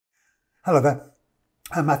Hello there,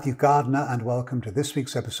 I'm Matthew Gardner and welcome to this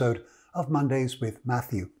week's episode of Mondays with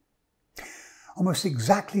Matthew. Almost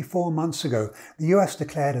exactly 4 months ago, the US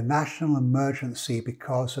declared a national emergency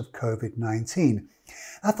because of COVID-19.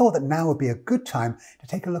 I thought that now would be a good time to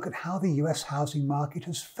take a look at how the US housing market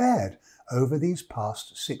has fared over these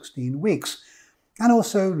past 16 weeks, and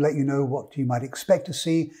also let you know what you might expect to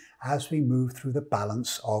see as we move through the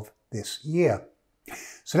balance of this year.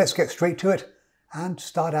 So let's get straight to it and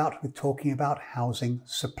start out with talking about housing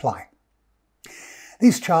supply.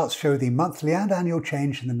 These charts show the monthly and annual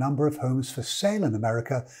change in the number of homes for sale in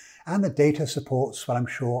America, and the data supports what I'm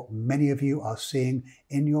sure many of you are seeing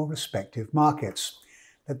in your respective markets,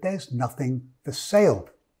 that there's nothing for sale.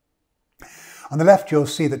 On the left, you'll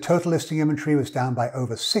see that total listing inventory was down by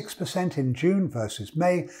over 6% in June versus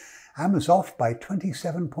May, and was off by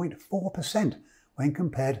 27.4% when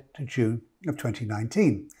compared to June of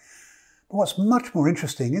 2019. But what's much more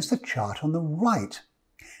interesting is the chart on the right.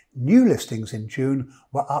 New listings in June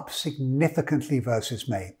were up significantly versus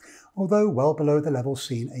May, although well below the level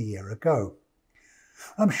seen a year ago.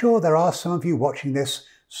 I'm sure there are some of you watching this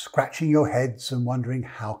scratching your heads and wondering,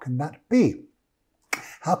 how can that be?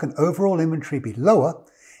 How can overall inventory be lower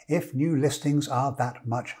if new listings are that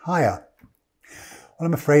much higher? Well,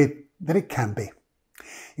 I'm afraid that it can be.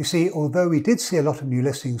 You see, although we did see a lot of new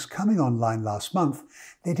listings coming online last month,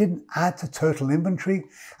 they didn't add to total inventory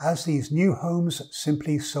as these new homes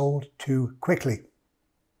simply sold too quickly.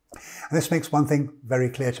 And this makes one thing very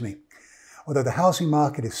clear to me. Although the housing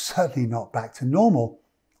market is certainly not back to normal,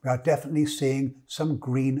 we are definitely seeing some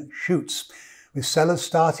green shoots, with sellers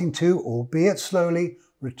starting to, albeit slowly,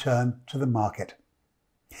 return to the market.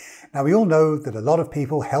 Now, we all know that a lot of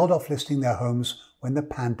people held off listing their homes when the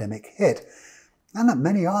pandemic hit, and that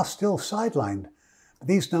many are still sidelined. But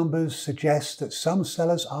these numbers suggest that some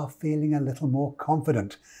sellers are feeling a little more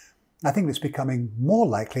confident. I think it's becoming more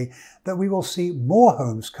likely that we will see more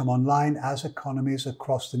homes come online as economies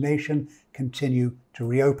across the nation continue to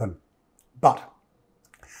reopen. But,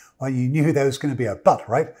 well, you knew there was going to be a but,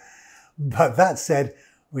 right? But that said,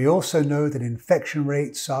 we also know that infection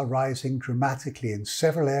rates are rising dramatically in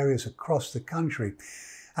several areas across the country,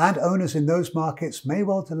 and owners in those markets may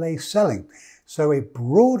well delay selling. So a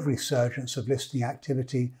broad resurgence of listing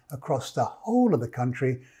activity across the whole of the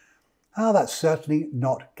country, that's certainly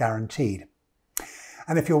not guaranteed.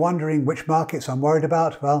 And if you're wondering which markets I'm worried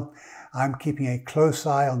about, well, I'm keeping a close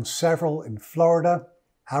eye on several in Florida,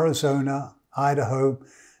 Arizona, Idaho,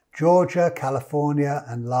 Georgia, California,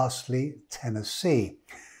 and lastly, Tennessee.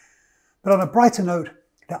 But on a brighter note,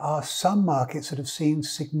 there are some markets that have seen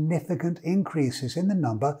significant increases in the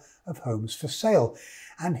number of homes for sale.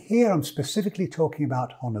 And here I'm specifically talking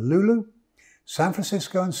about Honolulu, San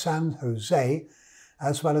Francisco and San Jose,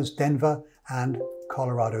 as well as Denver and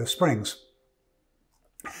Colorado Springs.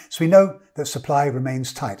 So we know that supply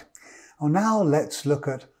remains tight. Well, now let's look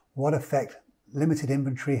at what effect limited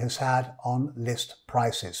inventory has had on list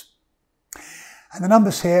prices. And the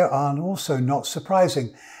numbers here are also not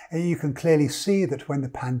surprising. You can clearly see that when the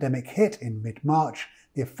pandemic hit in mid-March,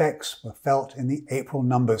 the effects were felt in the April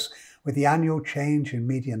numbers, with the annual change in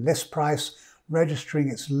median list price registering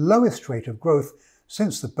its lowest rate of growth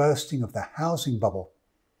since the bursting of the housing bubble.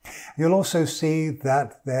 You'll also see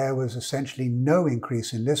that there was essentially no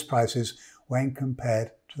increase in list prices when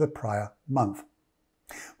compared to the prior month.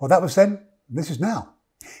 Well, that was then, this is now.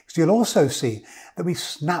 So you'll also see that we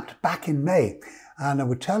snapped back in May, and I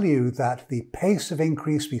would tell you that the pace of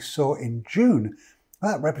increase we saw in June,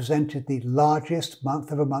 that represented the largest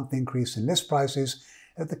month-over-month increase in list prices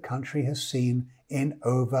that the country has seen in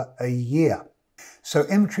over a year. So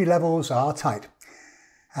inventory levels are tight,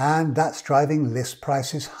 and that's driving list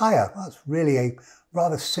prices higher. That's really a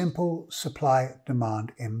rather simple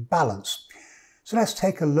supply-demand imbalance. So let's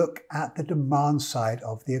take a look at the demand side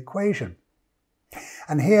of the equation.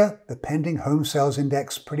 And here, the pending home sales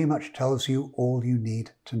index pretty much tells you all you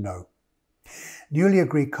need to know. Newly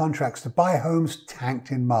agreed contracts to buy homes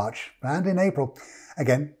tanked in March and in April.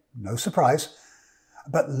 Again, no surprise.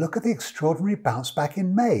 But look at the extraordinary bounce back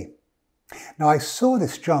in May. Now, I saw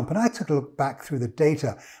this jump and I took a look back through the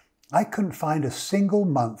data. I couldn't find a single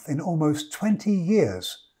month in almost 20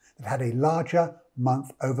 years that had a larger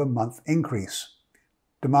month-over-month increase.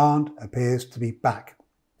 Demand appears to be back.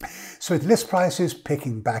 So with list prices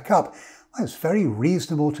picking back up, it's very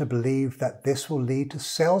reasonable to believe that this will lead to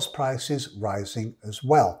sales prices rising as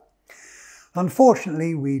well.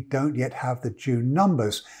 Unfortunately, we don't yet have the June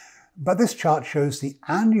numbers, but this chart shows the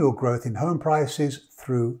annual growth in home prices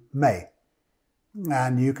through May.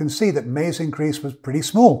 And you can see that May's increase was pretty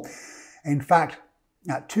small. In fact,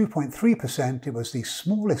 At 2.3%, it was the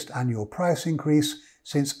smallest annual price increase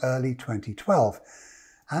since early 2012.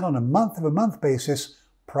 And on a month-over-month basis,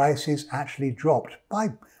 prices actually dropped by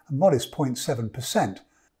a modest 0.7%.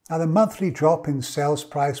 Now, the monthly drop in sales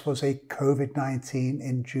price was a COVID-19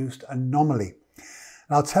 induced anomaly.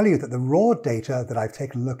 And I'll tell you that the raw data that I've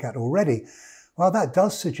taken a look at already, well, that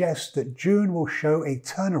does suggest that June will show a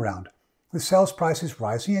turnaround, with sales prices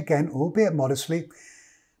rising again, albeit modestly.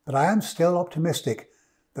 But I am still optimistic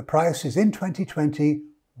that prices in 2020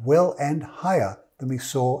 will end higher than we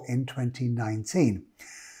saw in 2019.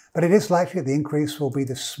 But it is likely that the increase will be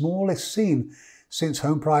the smallest seen since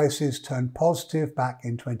home prices turned positive back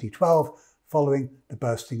in 2012 following the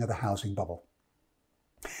bursting of the housing bubble.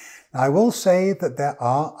 Now, I will say that there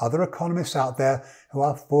are other economists out there who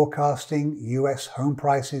are forecasting US home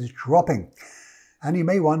prices dropping. And you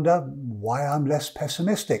may wonder why I'm less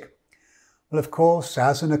pessimistic. Well, of course,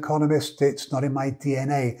 as an economist, it's not in my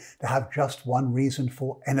DNA to have just one reason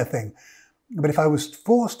for anything. But if I was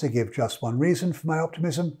forced to give just one reason for my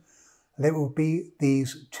optimism, it would be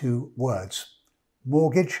these two words: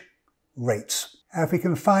 mortgage rates. Now, if we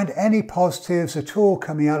can find any positives at all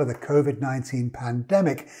coming out of the COVID-19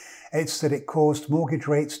 pandemic, it's that it caused mortgage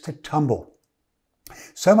rates to tumble.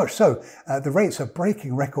 So much so, the rates are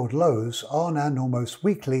breaking record lows on an almost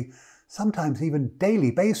weekly, sometimes even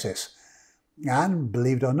daily basis. And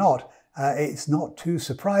believe it or not, it's not too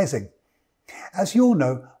surprising. As you all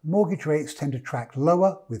know, mortgage rates tend to track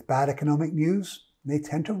lower with bad economic news. They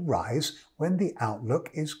tend to rise when the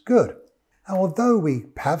outlook is good. And although we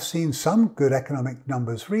have seen some good economic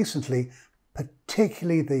numbers recently,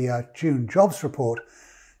 particularly the June jobs report,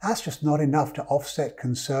 that's just not enough to offset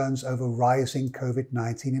concerns over rising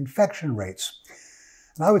COVID-19 infection rates.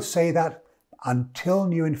 And I would say that until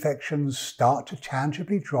new infections start to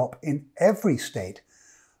tangibly drop in every state,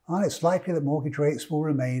 well, it's likely that mortgage rates will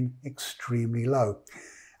remain extremely low.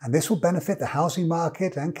 And this will benefit the housing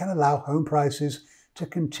market and can allow home prices to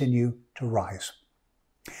continue to rise.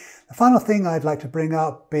 The final thing I'd like to bring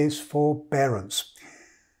up is forbearance.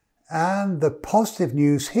 And the positive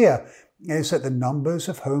news here is that the numbers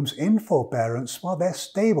of homes in forbearance, well, they're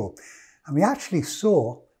stable. And we actually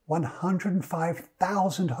saw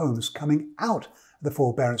 105,000 homes coming out of the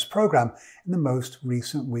forbearance program in the most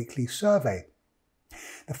recent weekly survey.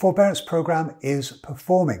 The forbearance program is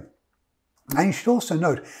performing. And you should also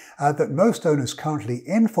note that most owners currently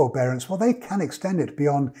in forbearance, well, they can extend it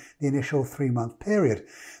beyond the initial 3-month period.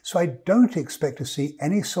 So I don't expect to see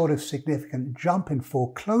any sort of significant jump in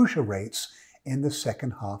foreclosure rates in the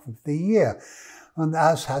second half of the year, and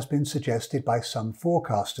as has been suggested by some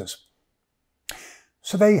forecasters.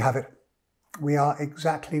 So there you have it. We are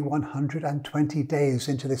exactly 120 days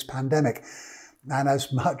into this pandemic. And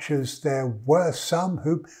as much as there were some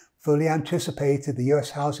who fully anticipated the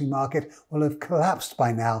US housing market will have collapsed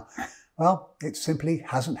by now, well, it simply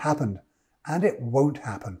hasn't happened, and it won't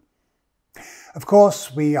happen. Of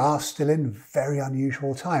course, we are still in very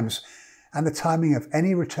unusual times, and the timing of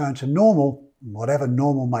any return to normal, whatever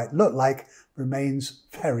normal might look like, remains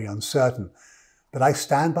very uncertain. But I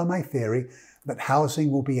stand by my theory that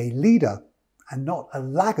housing will be a leader and not a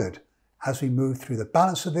laggard as we move through the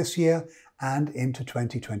balance of this year and into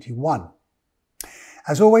 2021.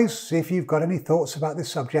 As always, if you've got any thoughts about this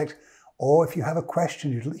subject, or if you have a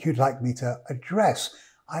question you'd like me to address,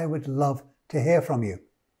 I would love to hear from you.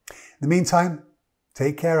 In the meantime,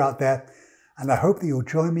 take care out there, and I hope that you'll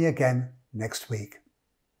join me again next week.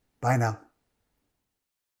 Bye now.